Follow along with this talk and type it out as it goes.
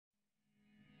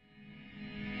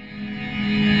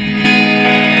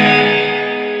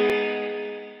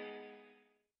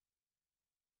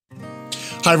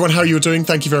Hi everyone, how are you doing?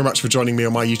 Thank you very much for joining me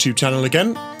on my YouTube channel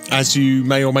again. As you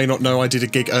may or may not know, I did a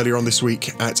gig earlier on this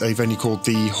week at a venue called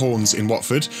the Horns in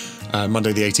Watford,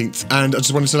 Monday the 18th, and I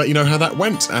just wanted to let you know how that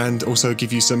went and also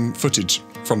give you some footage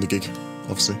from the gig,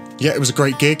 obviously. Yeah, it was a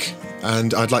great gig,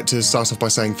 and I'd like to start off by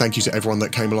saying thank you to everyone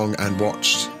that came along and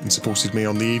watched and supported me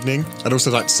on the evening. I'd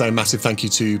also like to say a massive thank you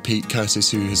to Pete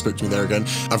Curtis, who has booked me there again.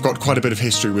 I've got quite a bit of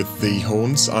history with the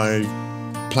Horns. I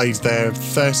played there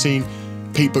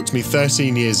Pete booked me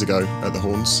 13 years ago at the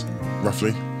Horns,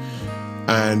 roughly,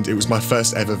 and it was my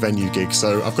first ever venue gig,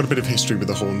 so I've got a bit of history with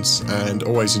the Horns and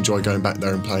always enjoy going back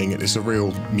there and playing it. It's a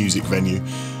real music venue.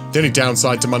 The only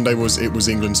downside to Monday was it was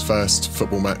England's first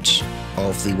football match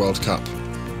of the World Cup,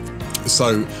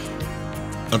 so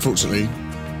unfortunately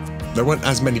there weren't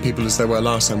as many people as there were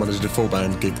last time when I did a full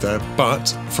band gig there,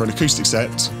 but for an acoustic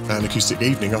set and acoustic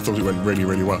evening I thought it went really,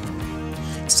 really well.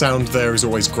 Sound there is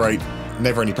always great.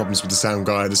 Never any problems with the sound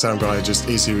guy. The sound guy just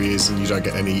is who he is and you don't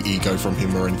get any ego from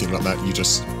him or anything like that. You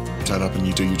just turn up and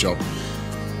you do your job.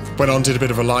 Went on, did a bit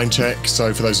of a line check.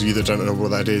 So for those of you that don't know what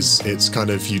that is, it's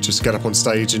kind of you just get up on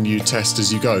stage and you test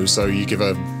as you go. So you give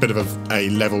a bit of a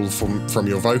level from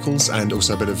your vocals and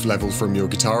also a bit of level from your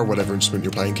guitar or whatever instrument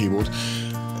you're playing, keyboard,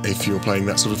 if you're playing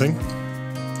that sort of thing,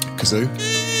 kazoo.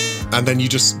 And then you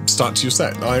just start to your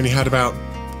set. I only had about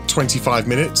 25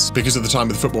 minutes. Because of the time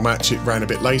of the football match, it ran a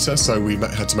bit later, so we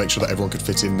had to make sure that everyone could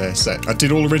fit in their set. I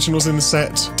did all originals in the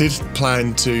set, did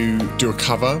plan to do a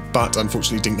cover, but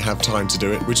unfortunately didn't have time to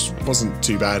do it, which wasn't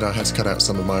too bad. I had to cut out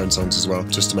some of my own songs as well,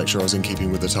 just to make sure I was in keeping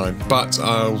with the time. But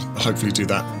I'll hopefully do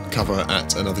that cover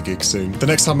at another gig soon. The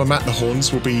next time I'm at the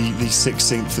Horns will be the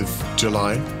 16th of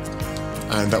July,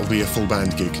 and that will be a full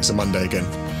band gig. It's a Monday again,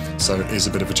 so it is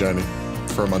a bit of a journey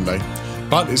for a Monday.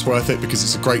 But it's worth it because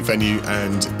it's a great venue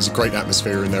and there's a great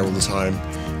atmosphere in there all the time,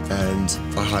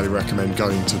 and I highly recommend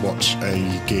going to watch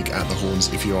a gig at the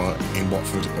Horns if you are in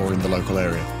Watford or in the local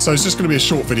area. So it's just going to be a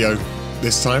short video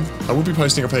this time. I will be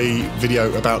posting up a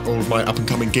video about all of my up and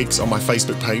coming gigs on my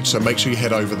Facebook page, so make sure you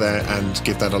head over there and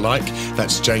give that a like.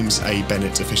 That's James A.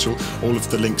 Bennett Official. All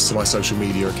of the links to my social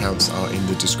media accounts are in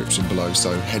the description below,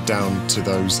 so head down to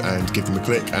those and give them a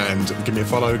click and give me a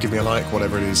follow, give me a like,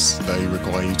 whatever it is they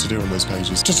require you to do on those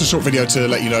pages. Just a short video to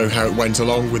let you know how it went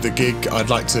along with the gig.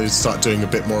 I'd like to start doing a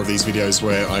bit more of these videos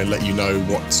where I let you know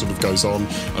what sort of goes on.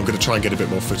 I'm going to try and get a bit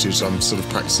more footage. I'm sort of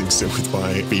practicing still with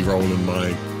my B-roll and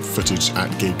my footage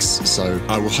at gigs, so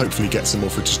I will hopefully get some more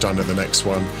footage done at the next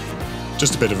one.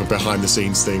 Just a bit of a behind the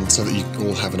scenes thing so that you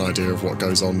all have an idea of what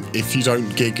goes on if you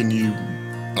don't gig and you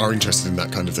are interested in that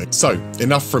kind of thing. So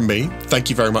enough from me. Thank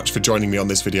you very much for joining me on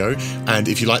this video, and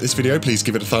if you like this video please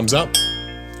give it a thumbs up.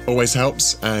 Always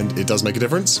helps and it does make a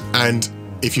difference. And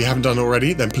if you haven't done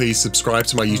already, then please subscribe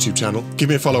to my YouTube channel, give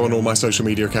me a follow on all my social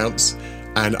media accounts,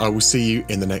 and I will see you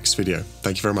in the next video.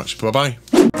 Thank you very much. Bye bye.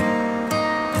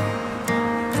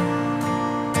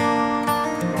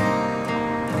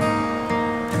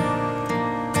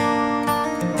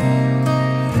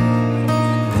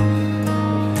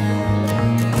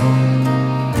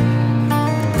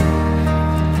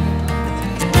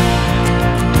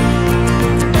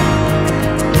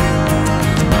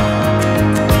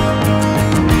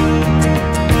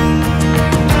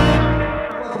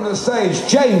 Stage,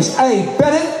 James A.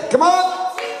 Bennett, come on!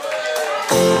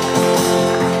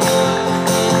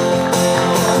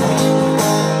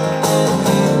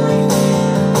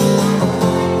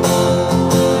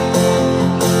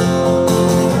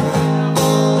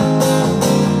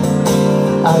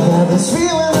 I got this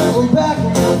feeling from back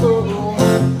and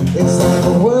forth. It's like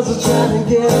the words are trying to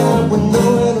get out with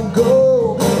nowhere to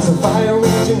go. It's a fire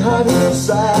raging hot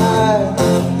inside.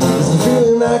 It's a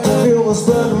feeling I can feel what's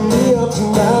burning me up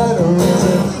tonight. Or is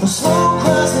it a smoke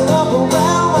rising up around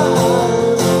my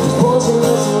eyes? It's poison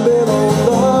us a little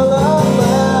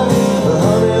lullaby. The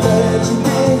honey that you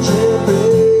think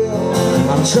tripping.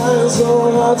 I'm trying so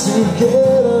hard to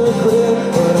get a grip,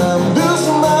 but I'm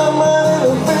losing my mind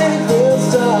and think this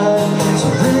time. So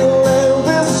real and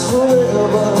this is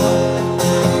forever.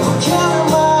 I'll carry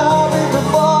my heartbeat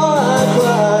before I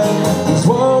cry. These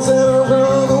walls that are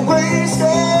around the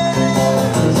wasteland.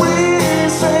 We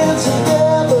stand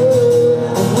together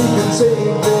and we can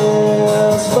take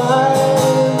this fight.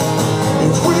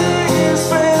 If we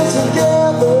stand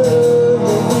together then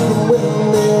we can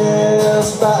win this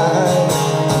fight.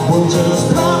 We'll just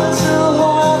promise to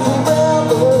hold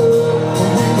forever.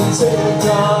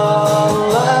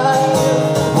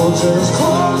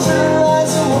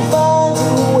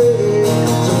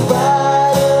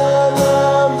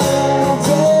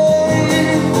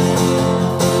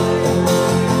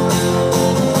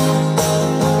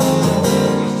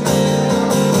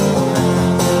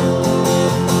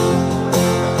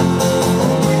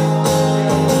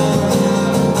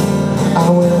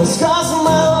 scars of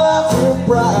my life with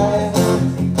pride,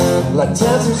 like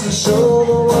tattoos to show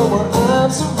the world what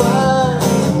I've survived.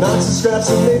 Knocks and scraps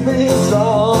that made me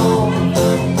strong.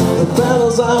 The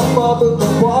battles I fought, but the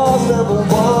wars never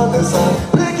won. It's like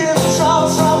picking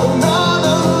straws from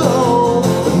another alone,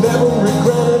 but never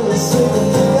regretting the single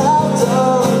thing I've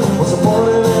done. What's the point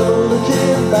in ever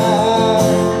looking back?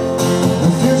 The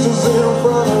future's in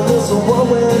front of us, a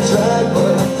one-way track,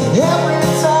 but every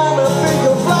time I think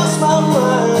I've lost my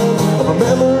mind,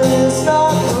 remember it's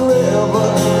not forever.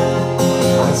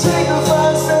 I take the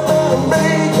first step and I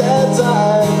make that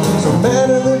time. So man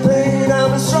of the pain,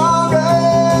 I'm stronger.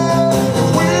 If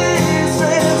we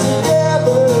stand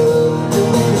together, then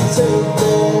we can take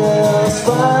this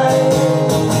fight.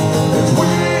 If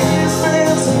we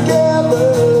stand together,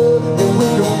 then we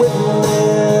can win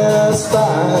this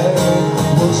fight.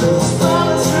 We'll just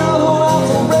promise to hold on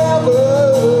forever.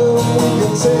 We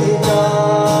can take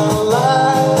our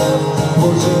life.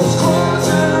 We'll just close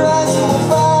our eyes and we'll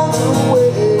find a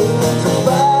way to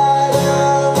fight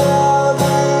another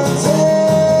day.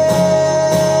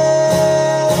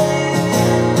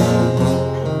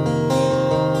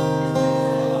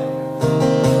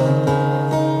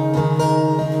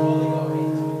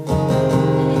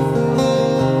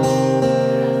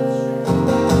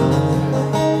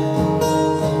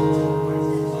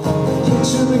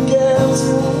 Picture began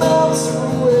to melt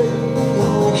away in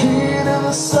the heat of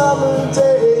a summer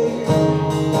day.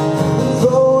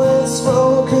 Though it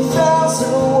spoke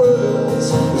 1,000 words,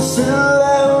 it still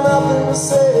had nothing to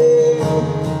say.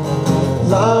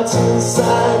 Locked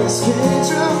inside his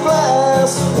cage of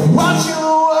glass, watching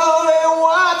the world and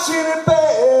watching it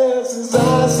pass. His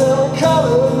eyes held a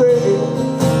color gray.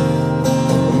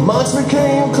 The marks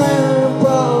became clear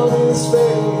upon his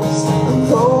face, and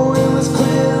though it was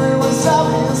clear, it was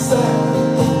obvious that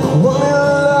the one he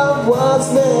loved was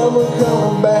never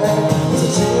coming back. The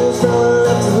tears fell and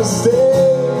left him stay.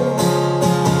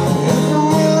 Every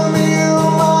millimeter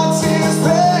marks his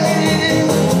pain.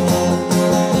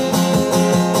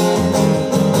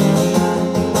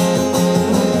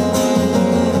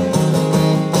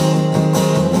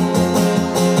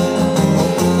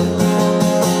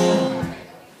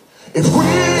 If we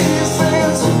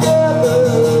stand together,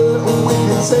 we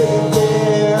can take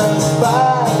this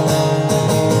fight.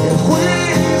 If we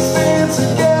stand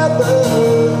together,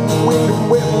 we can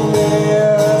win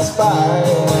this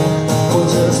fight. We'll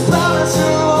just promise to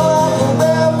love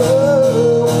forever.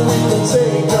 We can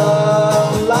take our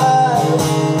life.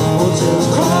 We'll just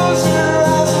close your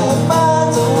eyes and we'll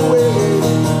find a way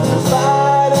to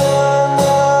fight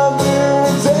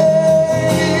another day.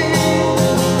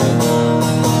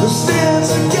 Let's stand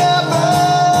together.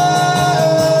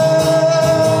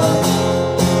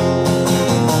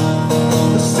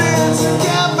 Let's stand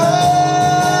together.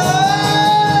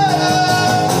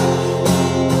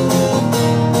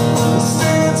 Let's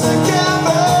stand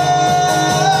together.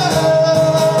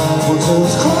 We'll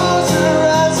just close your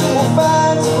eyes and we'll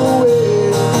find a way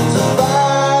to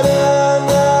fight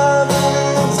another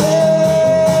day.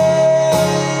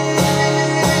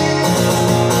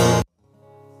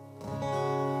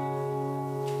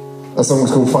 That song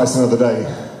was called Fight Another Day.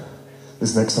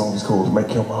 This next song is called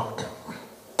Make Your Mark.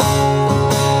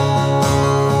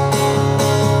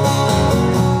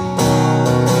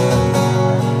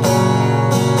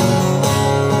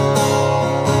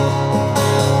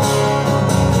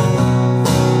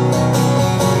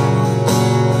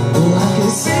 I can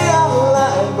see our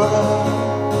light, but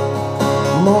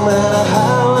no matter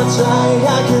how I try,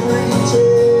 I can reach it.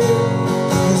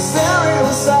 It's there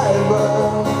inside, but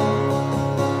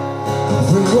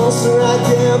the closer I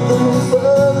get, the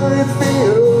further it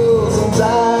feels. And I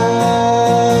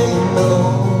know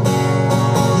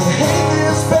you hate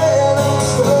this bad and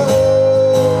slow,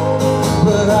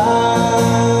 but I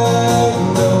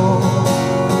know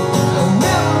I've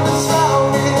never been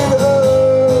strong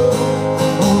enough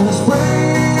or as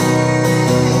brave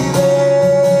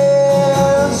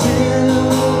as you.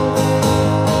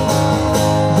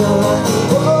 You're like a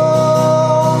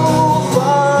bolt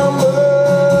from the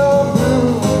blue.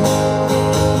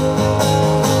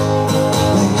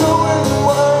 Let go in the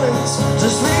worries,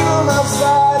 just leave them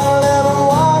outside and let them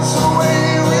wash away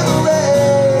with the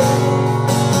rain.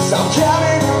 Stop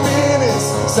counting your minutes,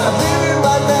 stop living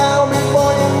right now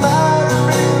before your mind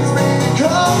brings me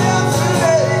become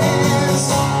yesterday's.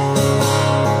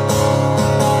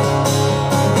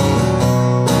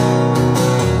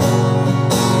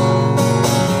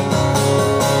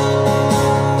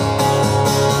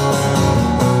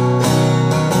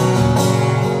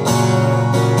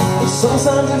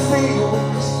 Sometimes it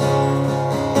feels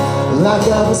like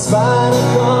I'm a spider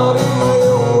caught in my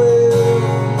own web.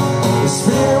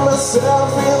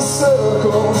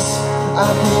 circles. I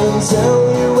can tell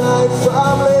you right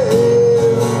from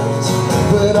left,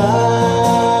 but I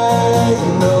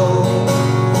know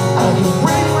I can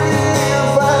break free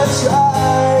if I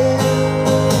try.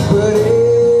 But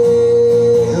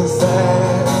is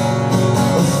that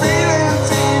a feeling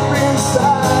deep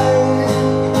inside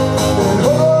that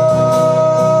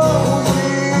holds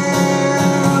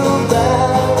you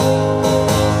back?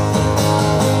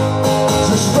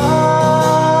 Just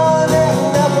run and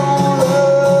never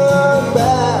look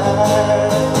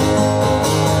back.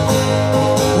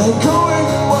 Let go of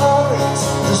your worries,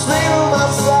 just leave them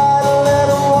outside and let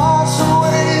them wash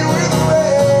away with the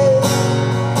rain.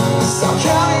 Stop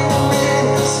counting the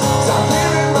minutes, stop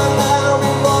living right now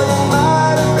before your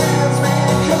mind admits me.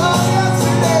 Cause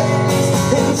yesterday's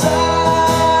and I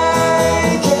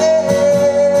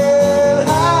can't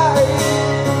hide.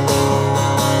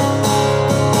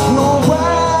 No, I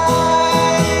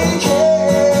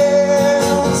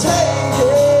can't take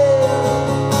it.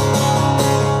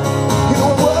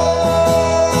 Your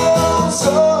world's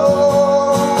so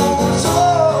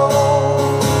tall.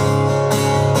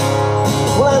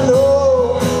 Well, I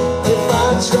know if I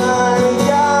try,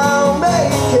 I'll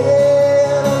make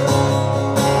it.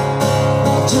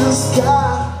 I just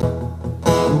got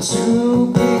to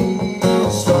be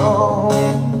strong.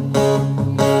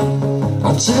 I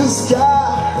just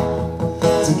got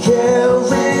to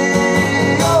carry